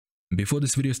Before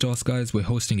this video starts, guys, we're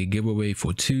hosting a giveaway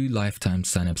for 2 lifetime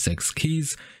Synapse X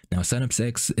keys. Now, Synapse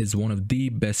X is one of the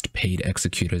best paid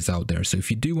executors out there. So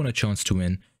if you do want a chance to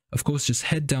win, of course, just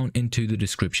head down into the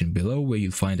description below where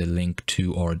you'll find a link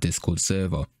to our Discord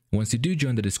server. Once you do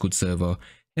join the Discord server,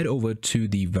 head over to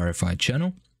the verified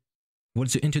channel.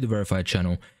 Once you're into the verified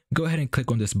channel, go ahead and click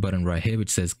on this button right here, which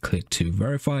says click to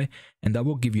verify, and that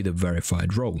will give you the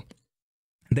verified role.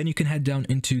 Then you can head down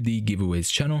into the giveaways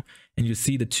channel and you'll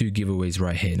see the 2 giveaways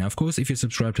right here. Now, of course, if you're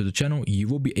subscribed to the channel, you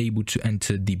will be able to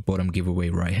enter the bottom giveaway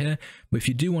right here. But if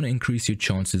you do want to increase your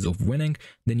chances of winning,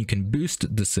 then you can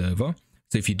boost the server.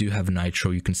 So if you do have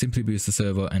Nitro, you can simply boost the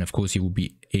server, and of course you will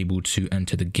be able to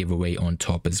enter the giveaway on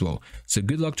top as well. So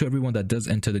good luck to everyone that does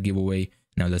enter the giveaway.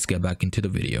 Now let's get back into the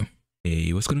video.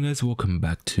 Hey, what's going on, guys? Welcome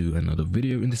back to another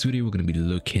video. In this video, we're going to be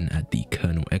looking at the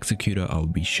KRNL Executor. I'll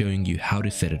be showing you how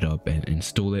to set it up and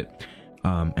install it.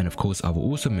 And of course, I will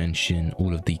also mention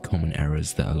all of the common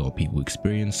errors that a lot of people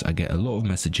experience. I get a lot of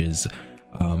messages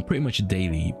pretty much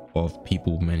daily of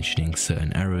people mentioning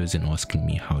certain errors and asking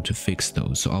me how to fix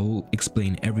those. So I will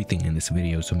explain everything in this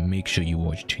video, so make sure you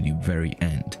watch to the very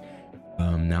end.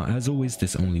 Now, as always,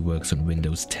 this only works on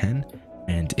Windows 10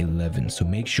 and 11, so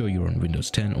make sure you're on Windows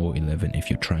 10 or 11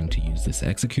 if you're trying to use this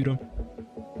executor.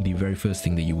 The very first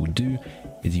thing that you will do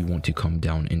is you want to come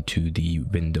down into the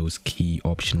Windows key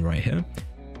option right here,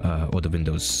 or the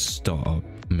Windows startup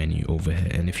menu over here,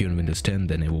 and if you're on Windows 10,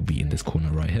 then it will be in this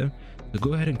corner right here. So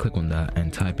go ahead and click on that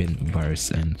and type in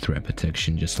virus and threat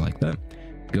protection, just like that.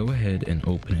 Go ahead and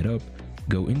open it up,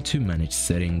 go into manage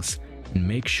settings, and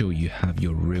make sure you have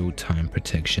your real-time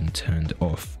protection turned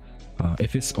off.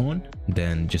 If it's on,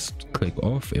 then just click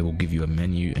off. It will give you a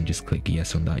menu and just click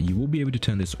yes on that. You will be able to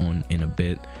turn this on in a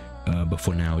bit, but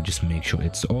for now, just make sure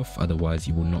it's off. Otherwise,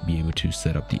 you will not be able to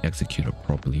set up the executor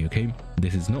properly. Okay,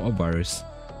 this is not a virus.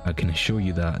 I can assure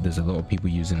you that there's a lot of people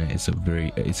using it.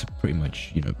 It's pretty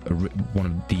much, you know, one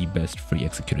of the best free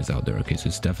executors out there. Okay, so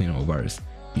it's definitely not a virus.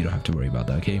 You don't have to worry about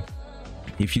that. Okay,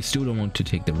 if you still don't want to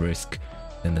take the risk,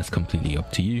 then that's completely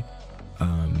up to you.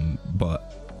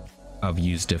 But I've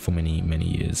used it for many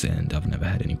years and I've never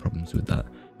had any problems with that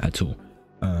at all.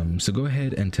 So go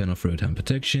ahead and turn off real-time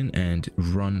protection and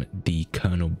run the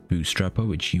KRNL Bootstrapper,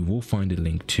 which you will find a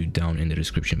link to down in the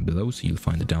description below. So you'll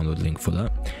find the download link for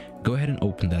that. Go ahead and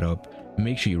open that up.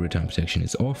 Make sure your real-time protection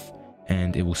is off,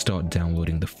 and it will start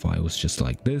downloading the files just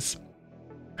like this.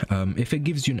 If it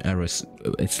gives you an error, it's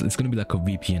going to be like a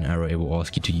VPN error. It will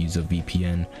ask you to use a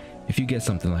VPN. If you get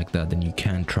something like that, then you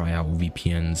can try out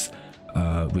VPNs,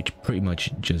 which pretty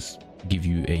much just give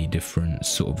you a different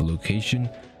sort of location,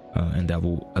 and that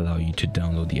will allow you to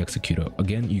download the executor.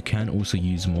 Again, you can also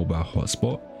use mobile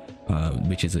hotspot,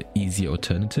 which is an easier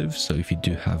alternative. So if you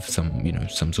do have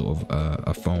some sort of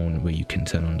a phone where you can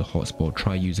turn on the hotspot,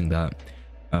 try using that,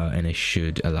 and it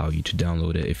should allow you to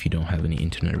download it if you don't have any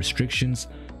internet restrictions.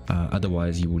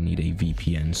 Otherwise, you will need a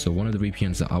VPN. So one of the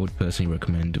VPNs that I would personally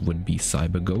recommend would be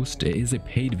CyberGhost. It is a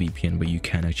paid VPN, but you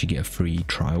can actually get a free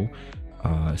trial.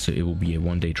 So it will be a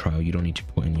 1-day trial. You don't need to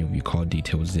put any of your card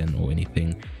details in or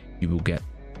anything. You will get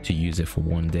to use it for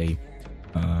 1 day.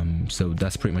 So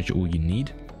that's pretty much all you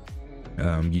need.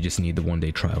 You just need the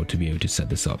 1-day trial to be able to set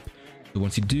this up. So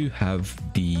once you do have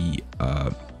the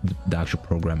actual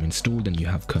program installed and you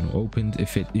have KRNL opened,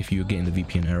 if you're getting the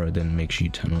VPN error, then make sure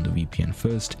you turn on the VPN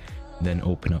first, then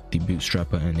open up the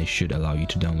Bootstrapper, and it should allow you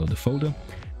to download the folder.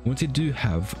 Once you do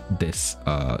have this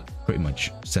pretty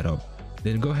much set up,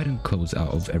 then go ahead and close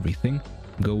out of everything.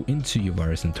 Go into your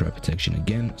virus and threat protection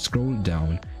again, scroll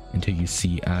down until you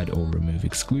see add or remove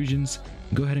exclusions.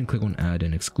 Go ahead and click on add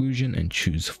an exclusion and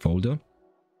choose folder.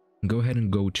 Go ahead and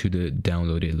go to the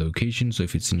downloaded location. So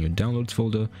if it's in your downloads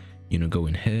folder, go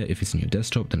in here. If it's in your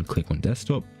desktop, then click on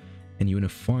desktop, and you want to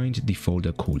find the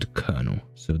folder called KRNL.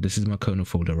 So this is my KRNL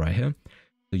folder right here.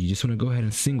 So you just want to go ahead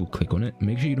and single click on it.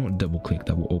 Make sure you don't double click,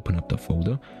 that will open up the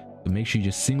folder. So make sure you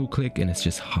just single click and it's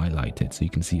just highlighted. So you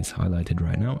can see it's highlighted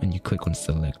right now, and you click on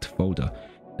select folder.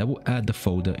 That will add the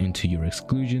folder into your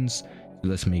exclusions. So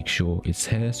let's make sure it's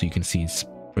here. So you can see it's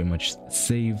pretty much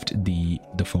saved the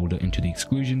folder into the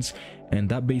exclusions, and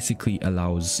that basically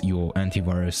allows your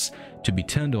antivirus to be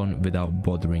turned on without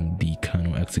bothering the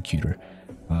KRNL executor.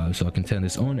 So I can turn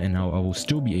this on, and now I will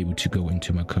still be able to go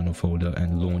into my KRNL folder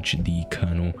and launch the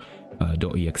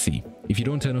KRNL.exe. If you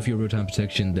don't turn off your real-time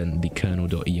protection, then the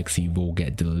KRNL.exe will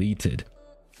get deleted.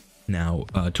 Now,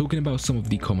 talking about some of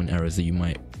the common errors that you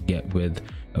might get with,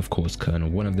 of course, KRNL.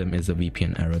 One of them is a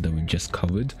VPN error that we just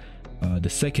covered. The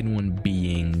second one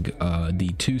being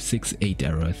the 268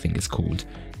 error, I think it's called,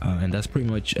 and that's pretty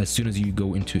much as soon as you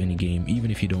go into any game, even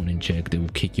if you don't inject, it will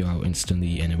kick you out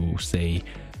instantly, and it will say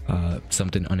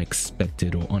something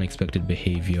unexpected or unexpected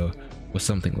behavior or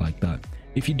something like that.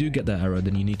 If you do get that error,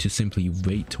 then you need to simply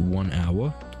wait 1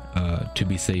 hour. To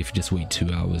be safe, just wait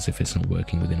 2 hours if it's not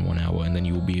working within 1 hour, and then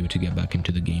you will be able to get back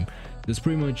into the game. It's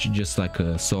pretty much just like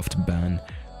a soft ban.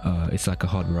 It's like a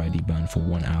hardware ID ban for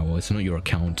 1 hour. It's not your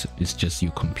account, it's just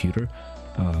your computer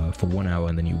for 1 hour,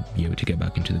 and then you'll be able to get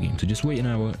back into the game. So just wait an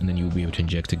hour and then you'll be able to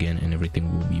inject again and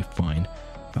everything will be fine.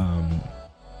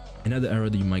 Another error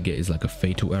that you might get is like a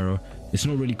fatal error. It's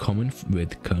not really common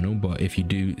with kernel, but if you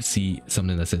do see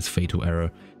something that says fatal error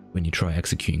when you try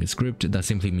executing a script, that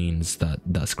simply means that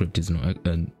that script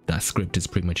is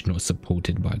pretty much not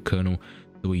supported by kernel.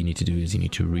 So what you need to do is you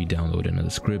need to re-download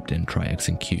another script and try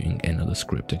executing another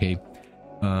script. Okay,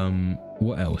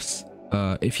 what else?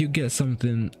 If you get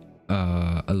something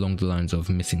along the lines of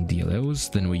missing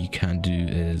DLLs, then what you can do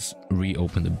is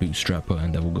reopen the bootstrapper,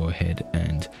 and that will go ahead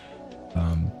and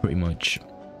pretty much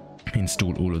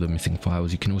install all of the missing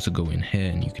files. You can also go in here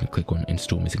and you can click on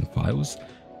install missing files.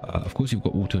 Of course, you've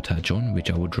got auto attach on, which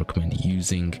I would recommend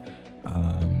using,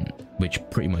 which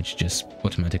pretty much just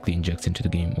automatically injects into the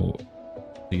game, or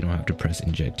you don't have to press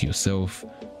inject yourself.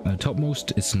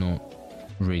 Topmost, it's not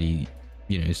really,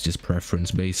 it's just preference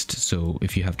based. So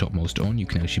if you have topmost on, you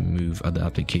can actually move other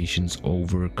applications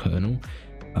over kernel,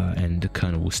 and the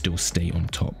kernel will still stay on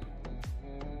top.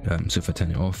 So if I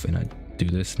turn it off and I do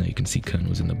this, now you can see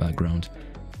kernel's in the background.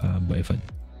 But if I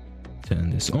turn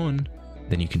this on,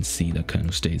 then you can see that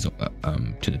kernel stays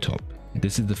to the top.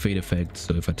 This is the fade effect.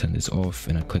 So if I turn this off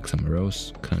and I click somewhere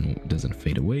else, kernel doesn't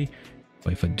fade away.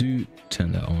 But if I do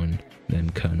turn that on, then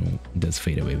kernel does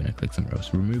fade away when I click somewhere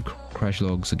else. Remove crash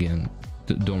logs. Again,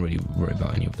 don't really worry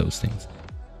about any of those things.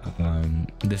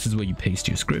 This is where you paste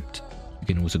your script. You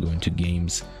can also go into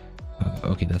games.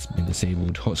 Okay, that's been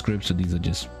disabled. Hot scripts, so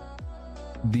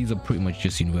these are pretty much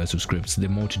just universal scripts. They're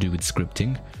more to do with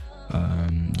scripting.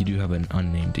 You do have an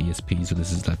unnamed ESP, so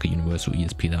this is like a universal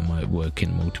ESP that might work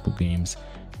in multiple games.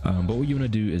 But what you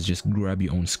want to do is just grab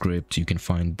your own script. You can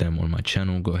find them on my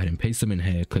channel. Go ahead and paste them in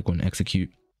here, click on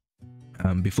execute.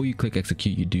 Before you click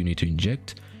execute, you do need to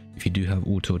inject. If you do have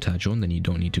auto attach on, then you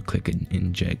don't need to click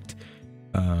inject,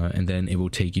 and then it will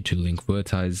take you to link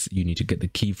vertice. You need to get the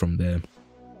key from there.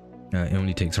 It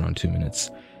only takes around 2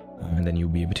 minutes, and then you'll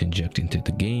be able to inject into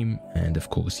the game and of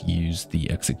course use the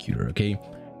executor. Okay,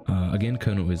 again,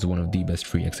 kernel is one of the best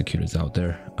free executors out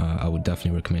there. I would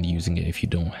definitely recommend using it if you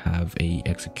don't have a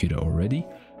executor already.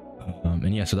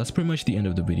 And yeah, so that's pretty much the end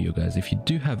of the video, guys. If you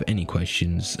do have any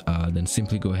questions, then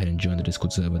simply go ahead and join the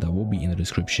Discord server that will be in the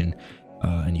description,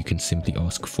 and you can simply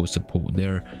ask for support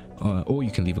there, or you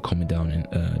can leave a comment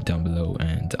down below,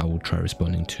 and I will try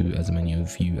responding to as many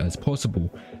of you as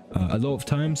possible. A lot of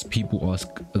times people ask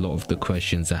a lot of the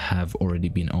questions that have already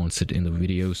been answered in the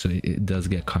video, so it does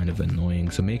get kind of annoying.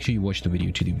 So make sure you watch the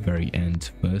video to the very end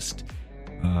first.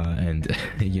 And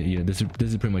this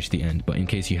is pretty much the end, but in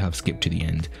case you have skipped to the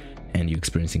end and you're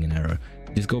experiencing an error,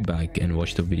 just go back and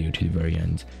watch the video to the very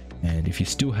end, and if you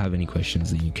still have any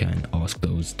questions, then you can ask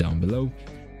those down below.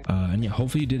 And yeah,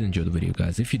 hopefully you did enjoy the video,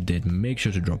 guys. If you did, make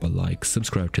sure to drop a like,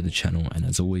 subscribe to the channel, and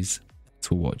as always, thanks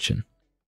for watching.